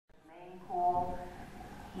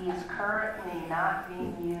He is currently not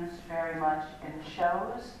being used very much in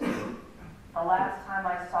shows. The last time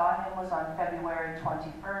I saw him was on February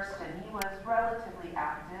 21st, and he was relatively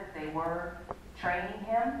active. They were training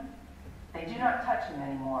him. They do not touch him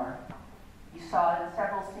anymore. You saw in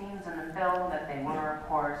several scenes in the film that they were, of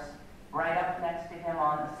course, right up next to him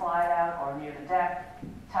on the slide out or near the deck,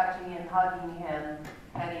 touching him, hugging him,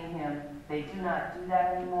 petting him. They do not do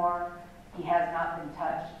that anymore. He has not been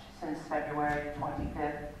touched since February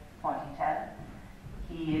 25th, 2010.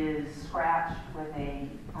 He is scratched with a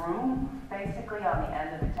broom, basically, on the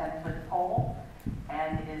end of a 10-foot pole,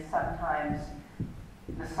 and is sometimes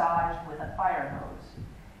massaged with a fire hose.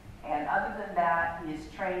 And other than that, he is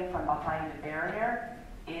trained from behind a barrier.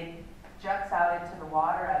 It juts out into the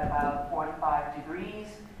water at about 45 degrees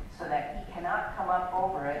so that he cannot come up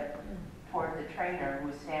over it toward the trainer who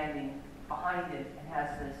is standing behind it and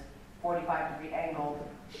has this 45-degree angled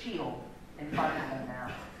shield in front of him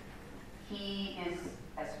now. He is,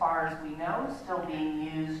 as far as we know, still being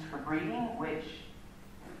used for breeding, which,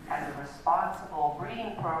 as a responsible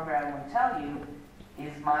breeding program would tell you,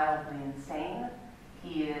 is mildly insane.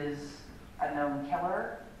 He is a known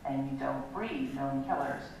killer, and you don't breed known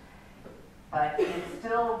killers. But he is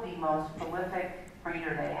still the most prolific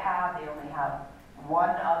breeder they have. They only have one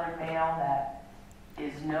other male that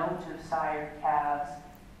is known to have sired calves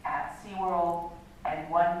at Seaworld, and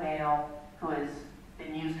one male who has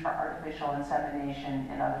been used for artificial insemination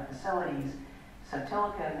in other facilities. So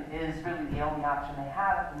Tillicum is really the only option they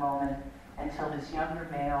have at the moment until this younger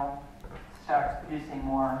male starts producing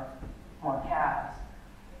more calves.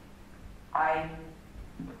 I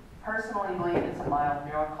personally believe it's a mild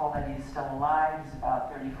miracle that he's still alive. He's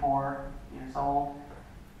about 34 years old.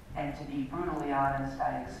 And to be brutally honest,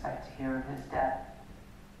 I expect to hear of his death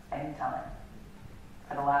anytime.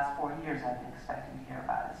 For the last 4 years, I've been expecting to hear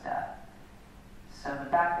about his death. So the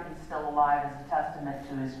fact that he's still alive is a testament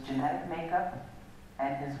to his genetic makeup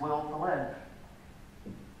and his will to live.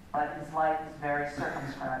 But his life is very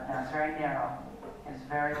circumscribed now. It's very narrow. There's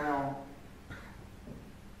very little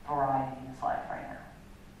variety in his life right now.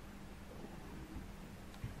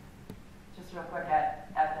 Just real quick,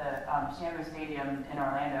 at the Shamu Stadium in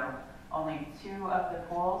Orlando, only 2 of the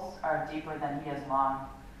pools are deeper than he is long.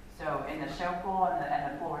 So in the show pool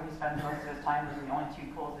and the pool where he spends most of his time, those are the only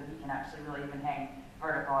 2 pools that he can actually really even hang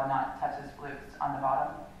vertical and not touch his glutes on the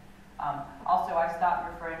bottom. Also, I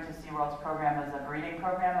stopped referring to Seaworld's program as a breeding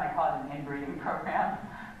program. I call it an inbreeding program.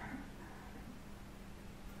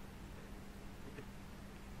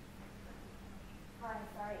 Hi,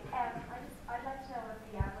 sorry. I'd like to know what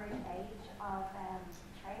the average age of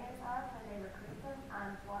trainers are when they recruit them,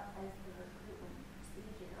 and what is the recruitment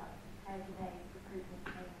procedure like? How do they recruit the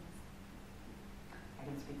trainers? I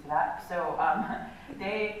can speak to that. So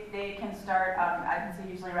they can start, I'd say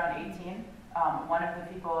usually around 18. One of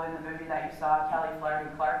the people in the movie that you saw, Kelly Flaherty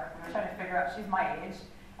Clark, we were trying to figure out, she's my age,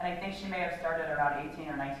 and I think she may have started around 18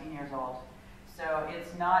 or 19 years old. So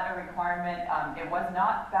it's not a requirement. It was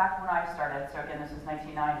not back when I started, so again, this is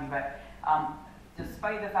 1990, but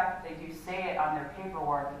despite the fact that they do say it on their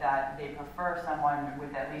paperwork that they prefer someone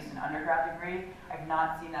with at least an undergrad degree, I've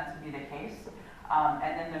not seen that to be the case.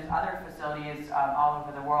 And then there's other facilities all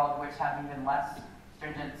over the world which have even less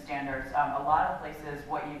stringent standards. A lot of places,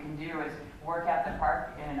 what you can do is work at the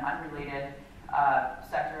park in an unrelated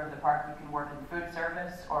sector of the park. You can work in food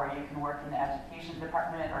service, or you can work in the education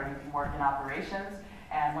department, or you can work in operations.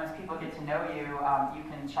 And once people get to know you, you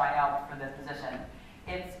can try out for the position.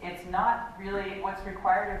 It's not really, what's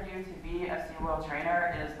required of you to be a Seaworld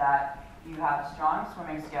trainer is that you have strong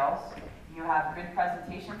swimming skills, you have good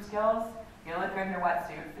presentation skills, you look good in your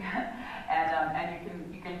wetsuit, and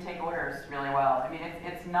you can take orders really well. I mean,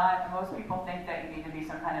 it's not, most people think that you need to be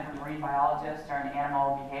some kind of a marine biologist or an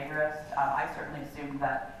animal behaviorist. I certainly assumed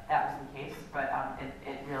that that was the case, but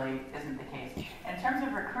it really isn't the case. In terms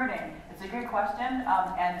of recruiting, it's a good question,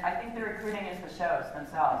 and I think the recruiting is the shows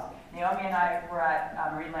themselves. Naomi and I were at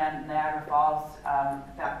Marineland Niagara Falls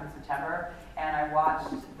back in September, and I watched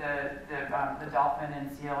the dolphin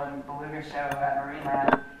and seal and beluga show at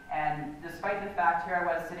Marineland. And despite the fact, here I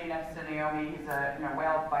was sitting next to Naomi, he's a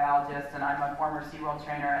whale biologist, and I'm a former Seaworld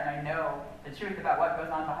trainer, and I know the truth about what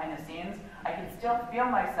goes on behind the scenes. I can still feel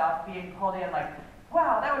myself being pulled in like,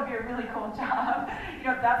 wow, that would be a really cool job.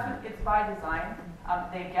 That's what, it's by design.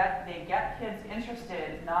 They get kids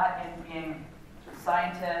interested not in being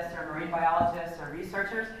scientists or marine biologists or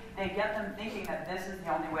researchers. They get them thinking that this is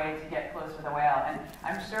the only way to get close with a whale. And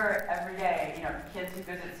I'm sure every day, kids who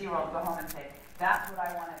visit SeaWorld go home and say, that's what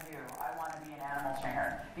I want to do. I want to be an animal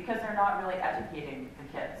trainer. Because they're not really educating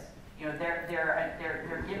the kids. you know,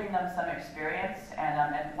 they're giving them some experience.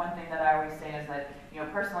 And one thing that I always say is that, you know,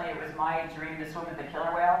 personally it was my dream to swim with the killer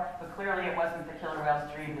whale, but clearly it wasn't the killer whale's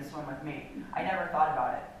dream to swim with me. I never thought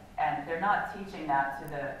about it. And they're not teaching that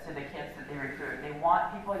to the kids that they recruit. They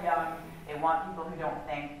want people young, they want people who don't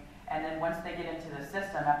think, and then once they get into the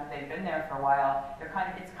system after they've been there for a while, it's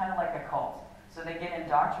kind of like a cult. So they get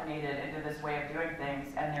indoctrinated into this way of doing things,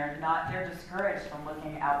 and they're discouraged from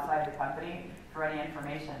looking outside the company for any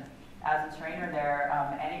information. As a trainer there,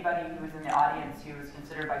 anybody who was in the audience who was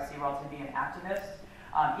considered by Seaworld to be an activist,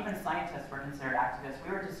 even scientists were considered activists.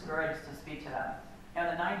 We were discouraged to speak to them. In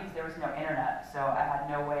the 90s, there was no internet, so I had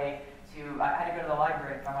no way I had to go to the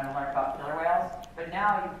library if I wanted to learn about killer whales. But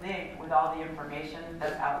now you think, with all the information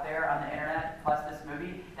that's out there on the internet, plus this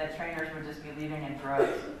movie, that trainers would just be leaving in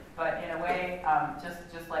droves. But in a way,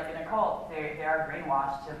 just like in a cult, they are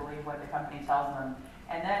brainwashed to believe what the company tells them.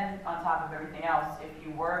 And then, on top of everything else, if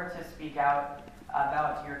you were to speak out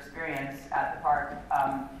about your experience at the park,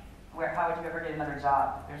 how would you ever get another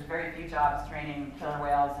job? There's very few jobs training killer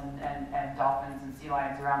whales and dolphins and sea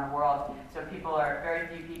lions around the world. So very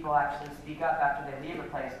few people actually speak up after they leave a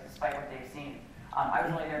place, despite what they've seen. I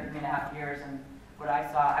was only there for 3.5 years, and what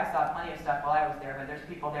I saw plenty of stuff while I was there, but there's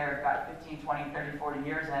people there who've got 15, 20, 30, 40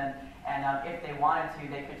 years in, and if they wanted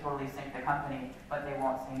to, they could totally sink the company, but they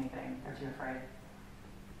won't say anything. They're too afraid.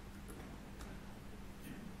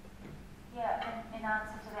 Yeah, in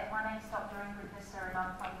answer to that, my name's Dr. Ingrid Visser and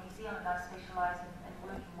I'm from New Zealand. I specialise in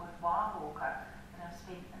working with wild orca, and I've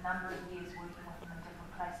spent a number of years working with them in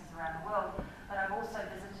different places around the world. But I've also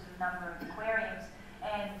visited a number of aquariums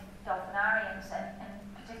and dolphinariums, and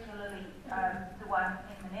particularly the one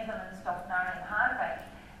in the Netherlands, Dolphinarium Harderwijk.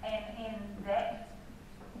 And in that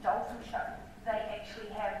dolphin show, they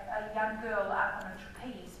actually have a young girl up on a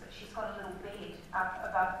trapeze, but she's got a little bed up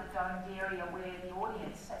above the domed area where the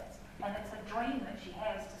audience sits. And it's a dream that she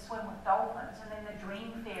has to swim with dolphins, and then the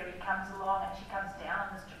dream fairy comes along and she comes down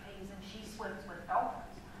on this trapeze and she swims with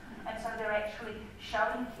dolphins. And so they're actually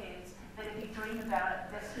showing kids that if you dream about it,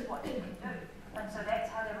 this is what you can do. And so that's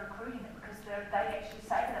how they're recruiting it, because they actually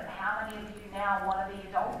say to them, how many of you now want to be a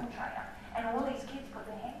dolphin trainer? And all these kids put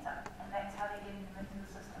their hands up, and that's how they're getting them into the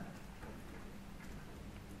system.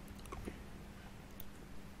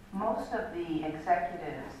 Most of the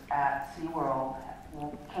executives at Seaworld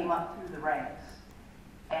came up through the ranks,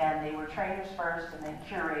 and they were trainers first and then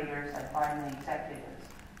curators and finally executives,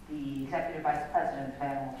 the executive vice president of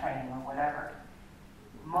animal training or whatever.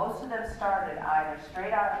 Most of them started either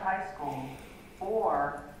straight out of high school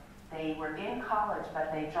or they were in college but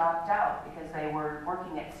they dropped out because they were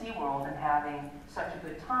working at Seaworld and having such a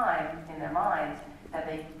good time in their minds that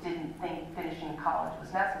they didn't think finishing college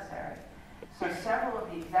was necessary. So several of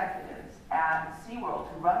the executives at Seaworld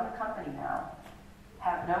who run the company now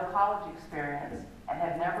have no college experience and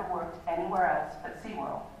have never worked anywhere else but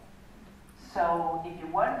SeaWorld. So if you're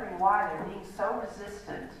wondering why they're being so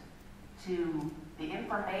resistant to the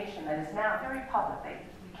information that is now very public,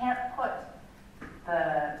 you can't put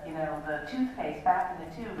the toothpaste back in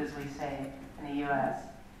the tube, as we say in the U.S.,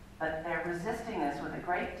 but they're resisting this with a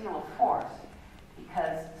great deal of force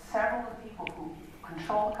because several of the people who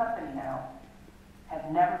control the company now have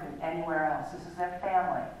never been anywhere else. This is their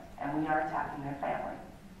family, and we are attacking their family.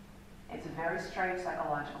 It's a very strange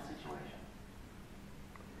psychological situation.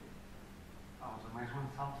 I was amazed when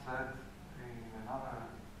Sam said in another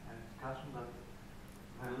discussion that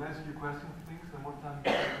the less you question things, the more time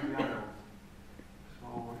you spend with the animals.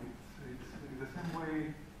 So it's the same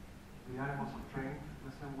way the animals are trained,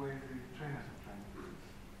 the same way the trainers are trained.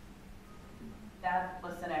 Dad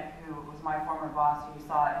Listenek, who was my former boss, who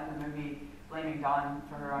saw it in the movie, blaming Dawn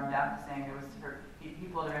for her own death, saying it was her, he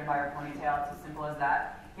pulled her in by her ponytail. It's as simple as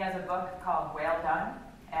that. He has a book called Whale Done,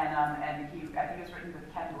 and I think it was written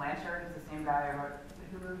with Ken Blanchard, who's the same guy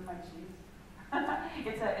who wrote My Cheese.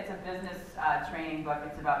 It's a business training book.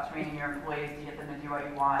 It's about training your employees to get them to do what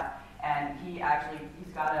you want. And he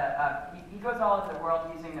goes all over the world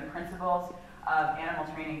using the principles of animal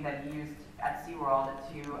training that he used at SeaWorld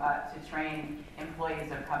to train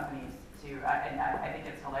employees of companies. And I think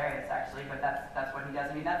it's hilarious, actually, but that's what he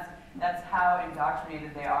does. I mean, that's how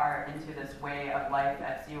indoctrinated they are into this way of life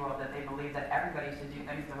at SeaWorld, that they believe that everybody should do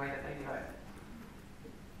things the way that they do it.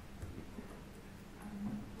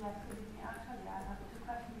 Yes, actually, I have two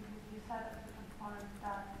questions. You said at different points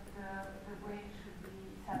that the wage should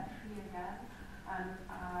be set free again, and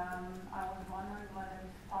I was wondering whether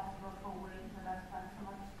it's possible for whales that have spent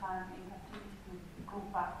so much time in captivity to go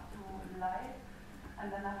back to life. And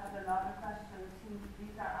then I had another question. Since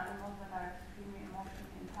these are animals that are extremely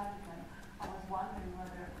emotionally intelligent, I was wondering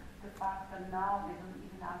whether the fact that now they don't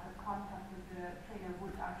even have the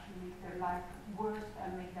make their life worse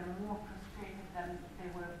and make them more frustrated than they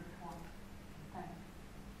were before. Thanks.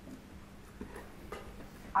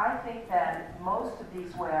 I think that most of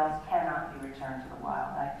these whales cannot be returned to the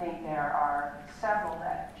wild. I think there are several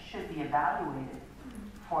that should be evaluated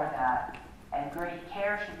for that, and great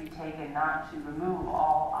care should be taken not to remove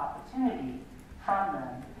all opportunity from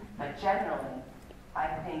them. But generally, I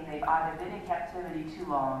think they've either been in captivity too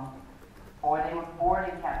long, or they were born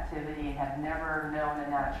in captivity and have never known a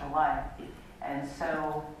natural life, and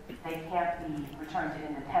so they can't be returned to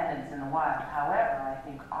independence in the wild. However, I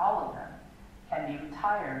think all of them can be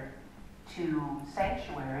retired to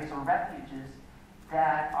sanctuaries or refuges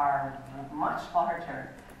that are much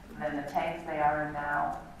larger than the tanks they are in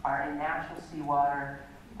now, are in natural seawater,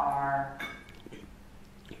 are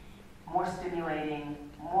more stimulating,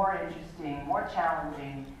 more interesting, more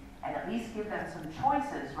challenging, and at least give them some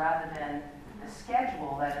choices rather than the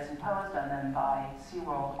schedule that is imposed on them by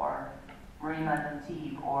Seaworld or Marine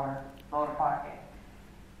Antibes or Lower Parque.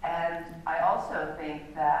 And I also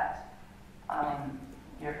think that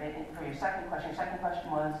for your second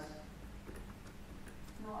question was?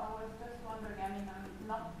 No, I was just wondering, I mean, I'm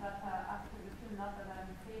not that after the film, not that I'm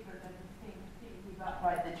in favor that the same activity, but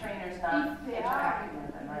Right, the trainer's not if they interacting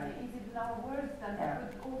with them, right? is it now worse than Yeah.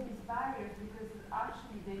 with all these barriers, because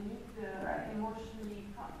actually they need the Right.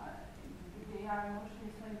 they are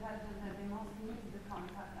emotionally so intelligent that they must need the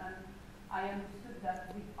contact, and I understood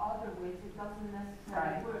that with other ways it doesn't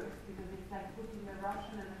necessarily Right. work, because it's like putting a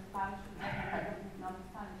Russian and a Spanish together and doesn't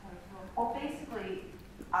understand each other. So Well, basically,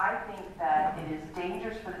 I think that it is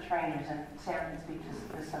dangerous for the trainers, and Sarah can speak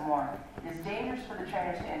to this some more. It is dangerous for the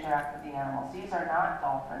trainers to interact with the animals. These are not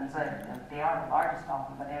dolphins. They are the largest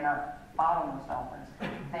dolphin, but they're not bottlenose dolphins.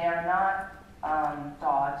 They are not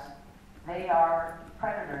dogs. They are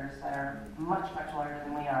predators that are much, much larger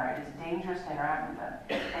than we are. It is dangerous to interact with them.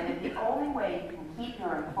 And if the only way you can keep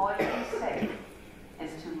your employees safe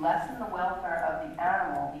is to lessen the welfare of the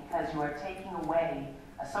animal because you are taking away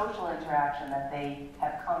a social interaction that they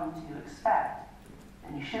have come to expect,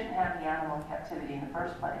 then you shouldn't have the animal in captivity in the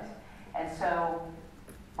first place. And so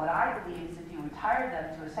what I believe is if you retire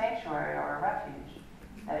them to a sanctuary or a refuge,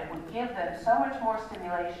 that it would give them so much more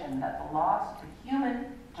stimulation that the loss to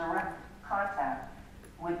human direct contact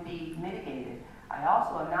would be mitigated. I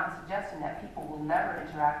also am not suggesting that people will never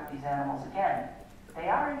interact with these animals again. They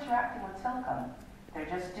are interacting with silicone. They're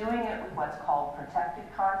just doing it with what's called protected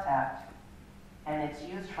contact. And it's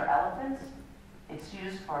used for elephants, it's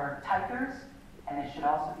used for tigers, and it should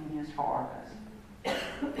also be used for orcas.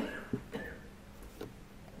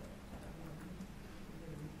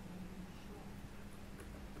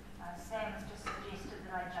 Sam has just suggested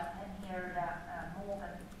that I jump in here about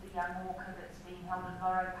Morgan, the young walker that's being held in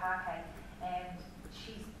Lower Parque, and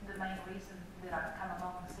she's the main reason that I've come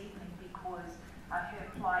along this evening, because her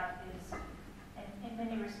plight is in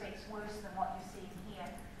many respects worse than what you're seeing here.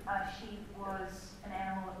 She was an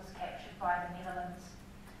animal that was captured by the Netherlands,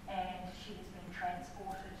 and she has been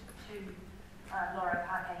transported to Lower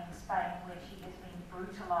Parque in Spain, where she has been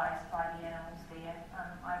brutalised by the animals there.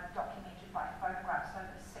 I've documented by photographs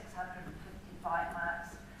over 650 bite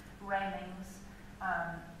marks, rammings,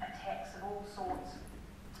 attacks of all sorts,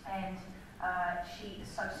 and she is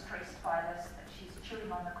so stressed by this that she's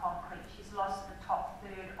chewing on the concrete. She's lost the top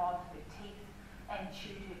third of her teeth and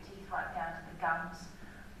chewed her teeth right down to the gums.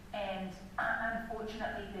 And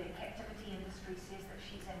unfortunately, the captivity industry says that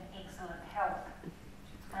she's in excellent health.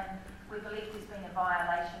 And we believe there's been a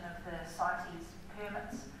violation of the CITES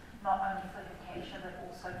permits, not only for her capture, but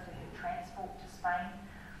also for her transport to Spain.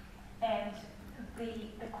 And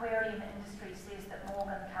the aquarium industry says that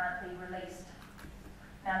Morgan can't be released.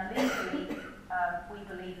 Now, legally, we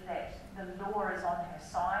believe that the law is on her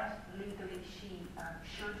side. Legally, she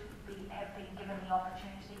should have been given the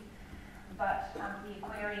opportunity. But the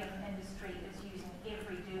aquarium industry is using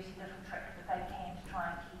every dirty little trick that they can to try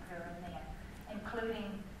and keep her in there,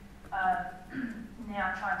 including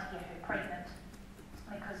now trying to get her pregnant,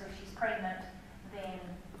 because if she's pregnant, then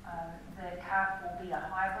the calf will be a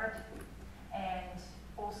hybrid, and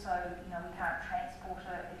also, we can't transport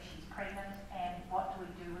her if she's pregnant, and what do we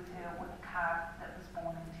do with her with a calf that was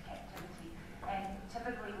born into captivity? And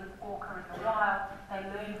typically with orca in the wild, they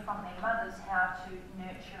learn from their mothers how to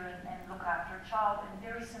nurture and look after a child in a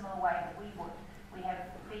very similar way that we would. We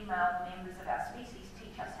have female members of our species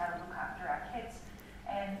teach us how to look after our kids,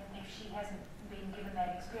 and if she hasn't been given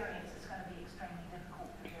that experience, it's going to be extremely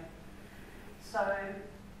difficult for her. So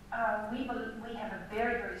we have a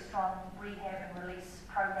very, very strong rehab and release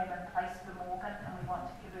program in place for Morgan, and we want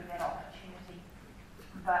to give her that opportunity,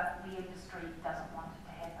 but the industry doesn't want it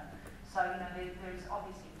to happen. So, there's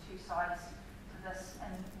obviously two two sides to this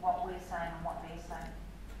and what we're saying and what they're saying.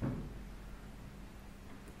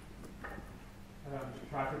 To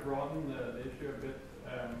try to broaden the issue a bit,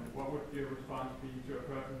 what would your response be to a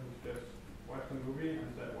person who's just watched the movie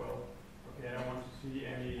and said, well, okay, I don't want to see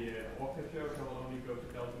any orca shows, I will only go to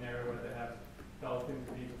dolphin area where they have dolphins,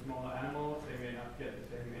 these are smaller animals, they may not get the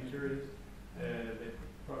same injuries, they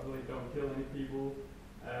probably don't kill any people,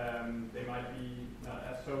 they might be not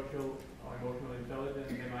as social or emotionally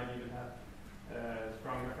intelligent, they might even have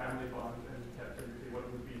stronger family bonds in captivity.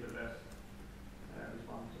 What would be the best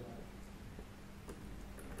response to that?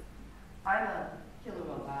 I'm a killer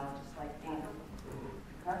whale biologist like Ingrid.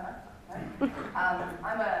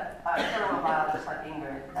 I'm a killer whale biologist like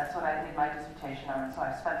Ingrid. That's what I did my dissertation on, so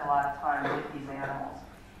I spent a lot of time with these animals.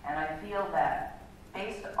 And I feel that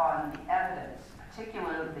based on the evidence,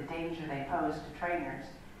 particularly the danger they pose to trainers,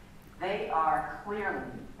 they are clearly,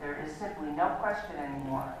 there is simply no question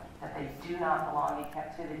anymore that they do not belong in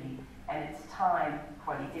captivity, and it's time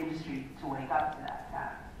for the industry to wake up to that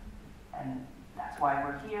fact. And that's why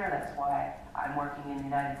we're here, that's why I'm working in the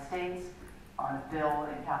United States on a bill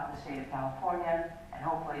in the state of California, and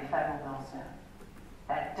hopefully a federal bill soon.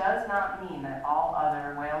 That does not mean that all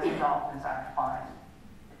other whales and dolphins are fine.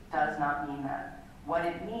 It does not mean that. What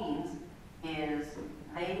it means is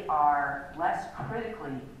they are less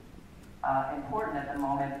critically important at the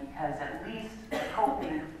moment, because at least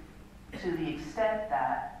coping to the extent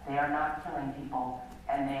that they are not killing people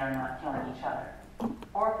and they are not killing each other.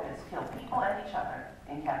 Orcas kill people and each other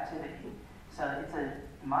in captivity. So it's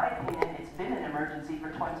in my opinion, it's been an emergency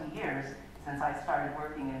for 20 years since I started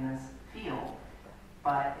working in this field.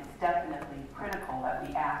 But it's definitely critical that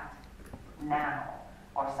we act now,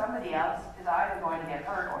 or somebody else is either going to get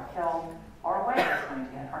hurt or killed, or a whale is going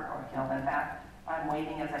to get hurt or killed. In fact, I'm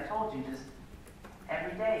waiting, as I told you, just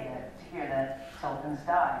every day to hear that dolphins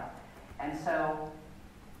died. And so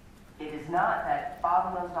it is not that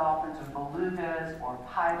bottlenose dolphins or belugas or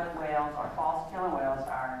pilot whales or false killer whales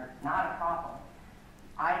are not a problem.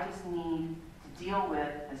 I just need to deal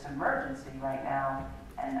with this emergency right now,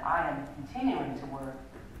 and I am continuing to work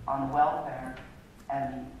on the welfare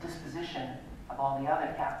and the disposition of all the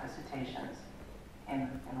other captive cetaceans in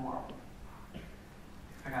the world.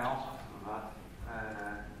 I can also do that,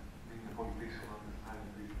 being a politician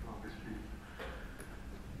on this field.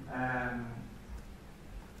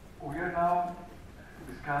 We are now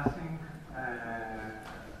discussing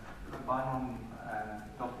the ban on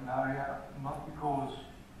dolphinaria, not because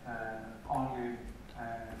only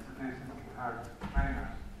cetaceans can hurt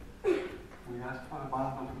trainers. We asked for the ban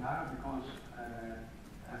on dolphinaria because,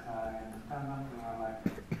 as I understand them, they are like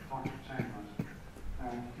torture chambers.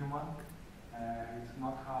 They're inhuman. It's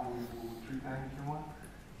not how we would treat any human.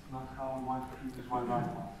 It's not how we want to treat these wild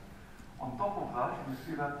animals. On top of that, we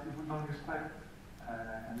see that if we don't respect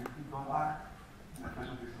and if we don't act in the face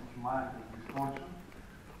of this inhumanity, this torture,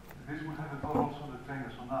 this would have a toll also on the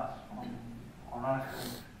trainers, on us, on our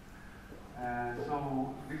students.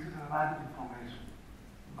 So this is an added information,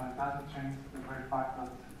 but it doesn't change the very fact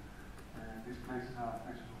that these places are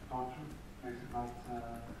places of torture, places that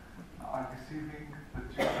are deceiving the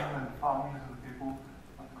children and the families and the people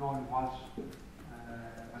that go and watch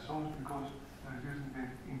the shows, because they're using the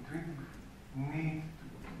intrinsic need to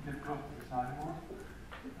get close to these animals,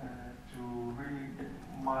 to really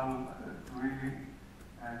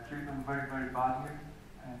treat them very, very badly,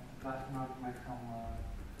 and just in order to make some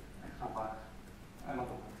extra bucks. A lot of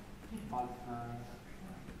them. But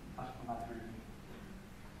that's for that reason.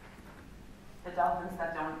 The dolphins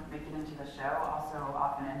that don't make it into the show also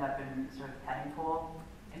often end up in sort of petting pool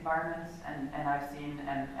environments, and I've seen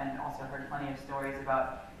and also heard plenty of stories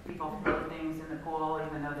about people throw things in the pool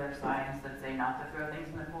even though there's signs that say not to throw things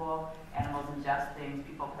in the pool. Animals ingest things,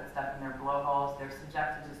 people put stuff in their blowholes, they're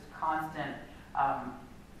subject to just constant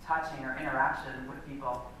touching or interaction with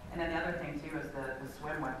people. And then the other thing too is the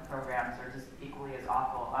swim with programs are just equally as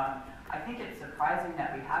awful. I think it's surprising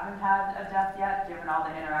that we haven't had a death yet, given all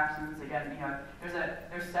the interactions. Again, you know,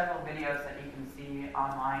 there's several videos that you can see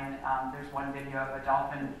online. There's one video of a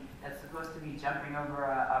dolphin that's supposed to be jumping over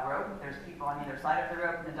a rope. There's people on either side of the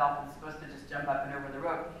rope, and the dolphin's supposed to just jump up and over the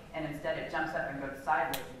rope, and instead it jumps up and goes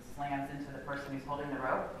sideways and slams into the person who's holding the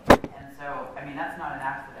rope. And so, I mean, that's not an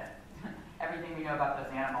accident. Everything we know about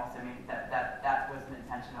those animals, I mean, that was an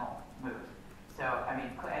intentional move. So, I mean,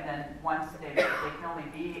 and then once they can only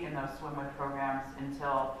be in those swim with programs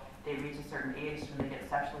until they reach a certain age. When they get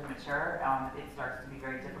sexually mature, it starts to be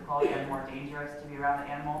very difficult and more dangerous to be around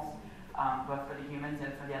the animals, both for the humans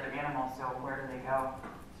and for the other animals. So where do they go?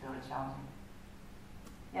 It's really challenging.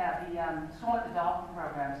 Yeah, the swim with the dolphin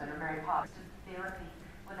programs that are very popular. Therapy,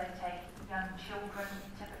 where they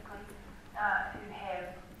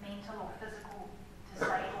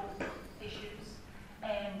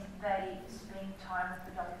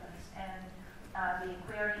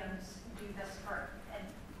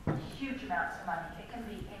amounts of money. It can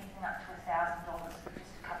be anything up to $1,000 for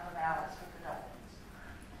just a couple of hours with the dolphins.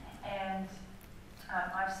 And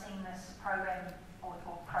I've seen this program or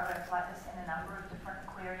programs like this in a number of different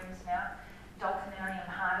aquariums now. Dolphinarium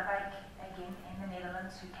Harderbeek, again in the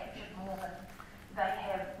Netherlands, who captured Morgan, they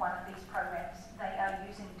have one of these programs. They are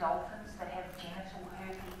using dolphins that have genital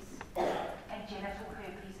herpes, and genital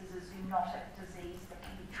herpes is a zoonotic disease that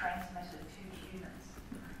can be transmitted to humans.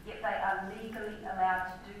 Yet they are legally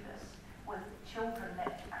allowed to do this with children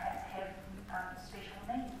that perhaps have special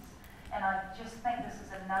needs. And I just think this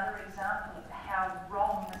is another example of how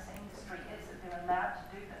wrong this industry is, that they're allowed to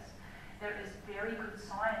do this. There is very good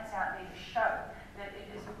science out there to show that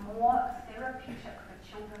it is more therapeutic for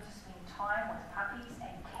children to spend time with puppies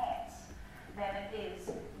and cats than it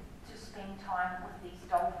is to spend time with these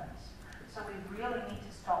dolphins. So we really need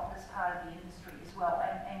to stop this part of the industry as well.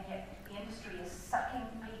 And yet the industry is sucking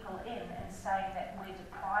people in and saying that we're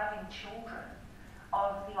depriving children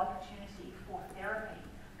of the opportunity for therapy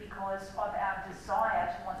because of our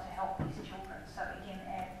desire to want to help these children. So again,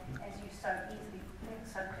 as you so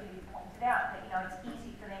clearly pointed out, that it's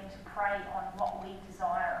easy for them to prey on what we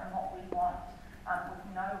desire and what we want, with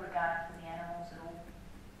no regard for the animals at all.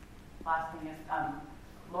 Last thing is,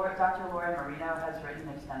 Dr. Lauren Marino has written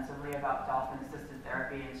extensively about dolphin-assisted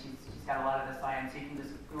therapy, and she's got a lot of the science. You can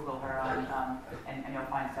just Google her on, and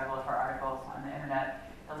you'll find several of her articles on the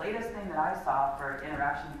internet. The latest thing that I saw for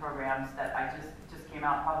interaction programs that I just came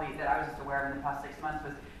out, probably that I was just aware of in the past 6 months,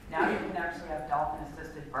 was now you can actually have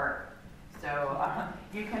dolphin-assisted Berg. So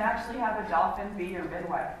you can actually have a dolphin be your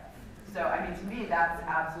midwife. So I mean, to me, that's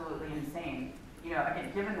absolutely insane.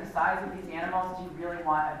 Again, given the size of these animals, do you really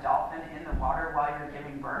want a dolphin in the water while you're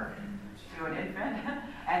giving birth to an infant?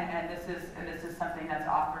 and this is something that's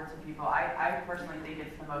offered to people. I personally think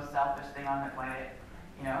it's the most selfish thing on the planet.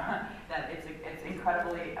 That it's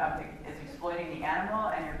incredibly, it's exploiting the animal,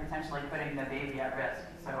 and you're potentially putting the baby at risk.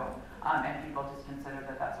 So, and people just consider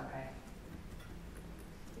that that's okay.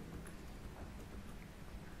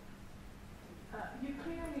 You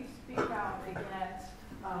clearly speak out against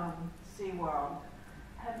Seaworld.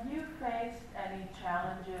 Have you faced any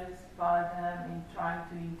challenges by them in trying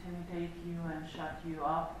to intimidate you and shut you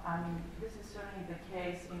up? I mean, this is certainly the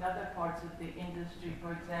case in other parts of the industry.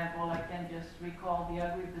 For example, I can just recall the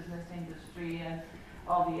agribusiness industry and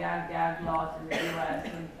all the ag laws in the U.S.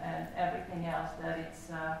 and everything else that it's,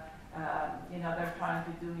 they're trying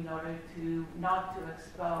to do in order to not to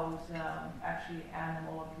expose actually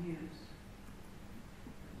animal abuse.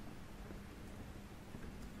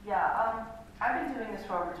 Yeah, I've been doing this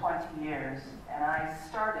for over 20 years, and I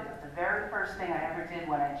started, the very first thing I ever did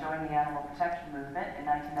when I joined the animal protection movement in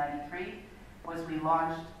 1993 was we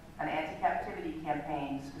launched an anti-captivity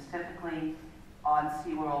campaign specifically on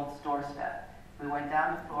Seaworld's doorstep. We went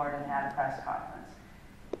down to Florida and had a press conference.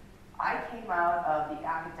 I came out of the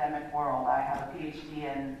academic world. I have a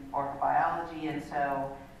PhD in orthobiology, and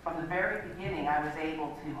so from the very beginning I was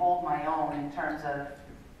able to hold my own in terms of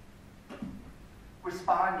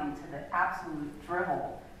responding to the absolute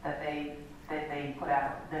drivel that they put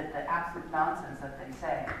out, the absolute nonsense that they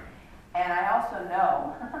say. And I also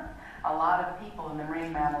know a lot of people in the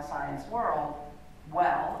marine mammal science world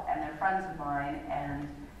well, and they're friends of mine, and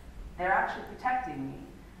they're actually protecting me.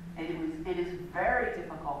 It is very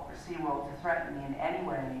difficult for Seaworld to threaten me in any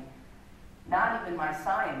way, not even my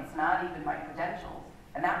science, not even my credentials,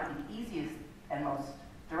 and that would be the easiest and most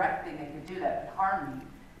direct thing they could do that would harm me.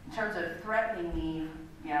 In terms of threatening me,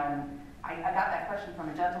 and I got that question from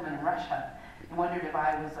a gentleman in Russia. He wondered if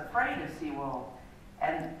I was afraid of Seaworld.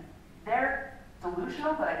 And they're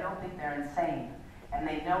delusional, but I don't think they're insane. And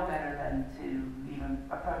they know better than to even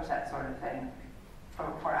approach that sort of thing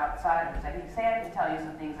for outsiders. I think Sam can tell you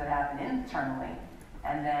some things that happen internally,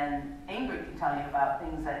 and then Ingrid can tell you about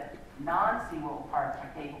things that non-Seaworld parks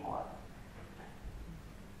are capable of.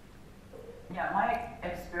 Yeah, my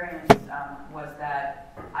experience was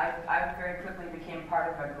that I very quickly became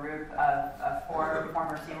part of a group of 4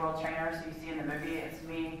 former Seaworld trainers who you see in the movie. It's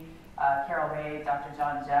me, Carol Way, Dr.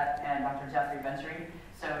 John Jett, and Dr. Jeffrey Venturi.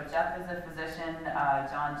 So Jeff is a physician,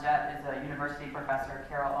 John Jett is a university professor,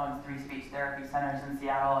 Carol owns 3 speech therapy centers in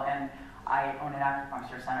Seattle, and I own an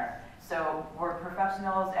acupuncture center. So we're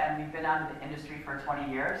professionals, and we've been out of the industry for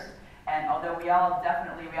 20 years. And although we all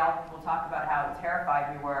will talk about how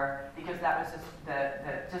terrified we were, because that was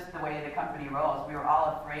just the way the company rolls. We were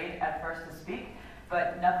all afraid at first to speak,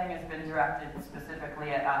 but nothing has been directed specifically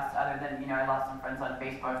at us other than, I lost some friends on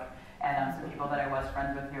Facebook, and some people that I was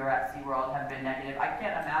friends with who are at Seaworld have been negative. I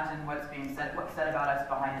can't imagine what's said about us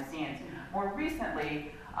behind the scenes. More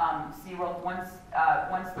recently, Seaworld, once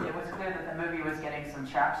it was clear that the movie was getting some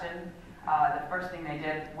traction, The first thing they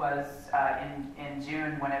did was in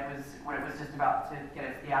June when it was just about to get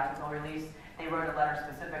a theatrical release. They wrote a letter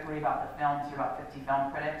specifically about the film to about 50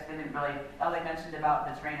 film critics. They didn't really, all they mentioned about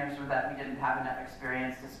the trainers was that we didn't have enough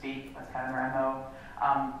experience to speak. That's kind of their MO.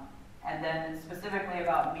 And then specifically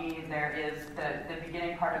about me, there is the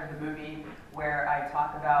beginning part of the movie where I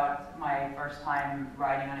talk about my first time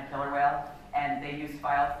riding on a killer whale, and they use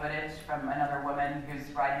file footage from another woman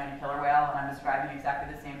who's riding on a killer whale, and I'm describing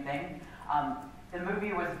exactly the same thing. The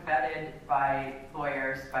movie was vetted by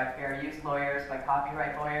lawyers, by fair use lawyers, by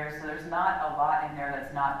copyright lawyers, so there's not a lot in there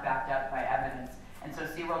that's not backed up by evidence. And so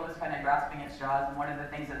Seaworld was kind of grasping at straws, and one of the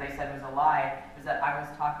things that they said was a lie was that I was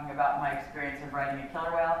talking about my experience of riding a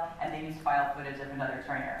killer whale, and they used file footage of another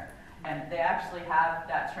trainer. And they actually have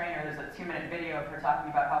that trainer, there's a 2-minute video of her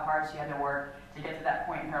talking about how hard she had to work to get to that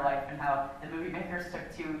point in her life, and how the movie makers took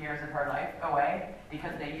 2 years of her life away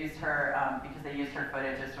because they used her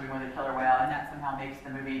footage of swimming with a killer whale, and that somehow makes the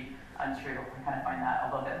movie untrue. I kind of find that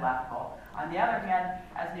a little bit laughable. On the other hand,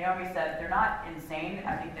 as Naomi said, they're not insane.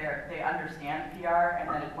 I think they understand PR and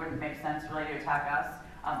that it wouldn't make sense really to attack us.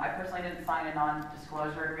 I personally didn't sign a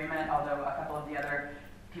non-disclosure agreement, although a couple of the other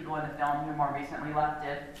people in the film who more recently left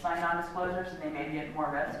did sign non-disclosures, and they may be at more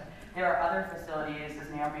risk. There are other facilities, as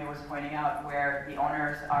Naomi was pointing out, where the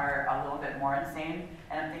owners are a little bit more insane,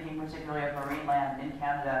 and I'm thinking particularly of Marineland in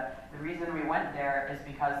Canada. The reason we went there is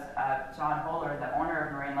because John Holler, the owner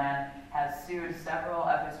of Marineland, has sued several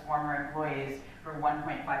of his former employees for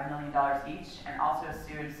 $1.5 million each, and also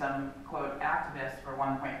sued some, quote, activists for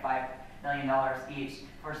 $1.5 million each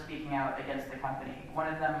for speaking out against the company. One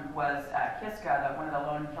of them was Kiska, one of the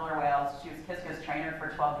lone killer whales. She was Kiska's trainer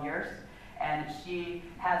for 12 years. And she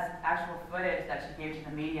has actual footage that she gave to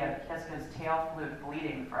the media of Kiska's tail fluke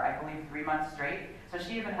bleeding for, I believe, 3 months straight. So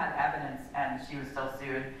she even had evidence, and she was still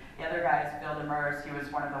sued. The other guy is Phil Demers. He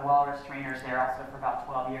was one of the walrus trainers there also for about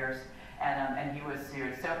 12 years, and he was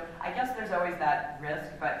sued. So I guess there's always that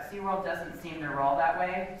risk, but Seaworld doesn't seem to roll that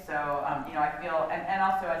way. So, I feel, and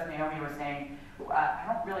also as Naomi was saying,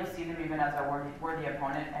 I don't really see them even as a worthy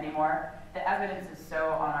opponent anymore. The evidence is so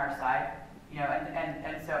on our side.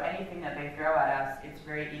 And so anything that they throw at us, it's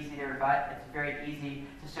very easy to rebut. It's very easy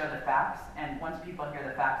to show the facts. And once people hear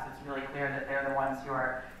the facts, it's really clear that they're the ones who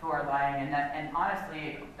are lying. And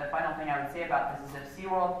honestly, the final thing I would say about this is if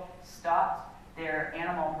Seaworld stopped their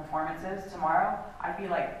animal performances tomorrow, I'd be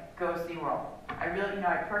like, go Seaworld. I really,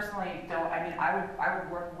 I personally don't. I mean, I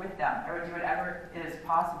would work with them. I would do whatever it is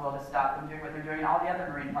possible to stop them doing what they're doing, and all the other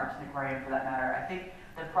marine parks and aquarium for that matter. I think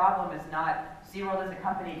the problem is not. Seaworld as a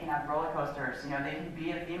company can have roller coasters, they can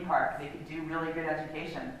be a theme park, they can do really good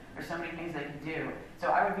education. There's so many things they can do. So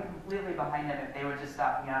I would be completely behind them if they would just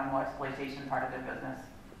stop the animal exploitation part of their business.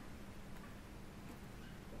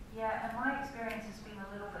 Yeah, and my experience has been a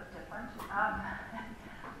little bit different. I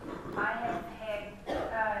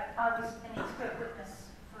was an expert witness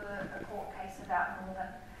for a court case about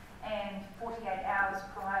Northern, and 48 hours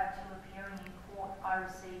prior to appearing in court, I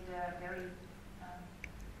received a very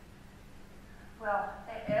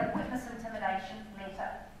a witness intimidation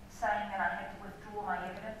letter saying that I had to withdraw my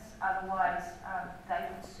evidence, otherwise they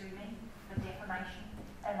would sue me for defamation,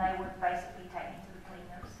 and they would basically take me to the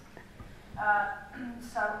cleaners.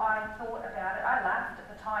 So I thought about it. I laughed at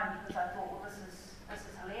the time because I thought, well, this is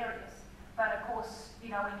hilarious. But of course, when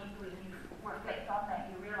you reflect on that,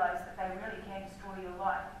 you realise that they really can destroy your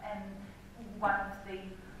life. And one of the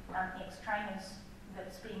ex-trainers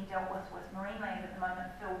that's being dealt with Marineland at the moment,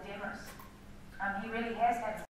 Phil Demers, he really has had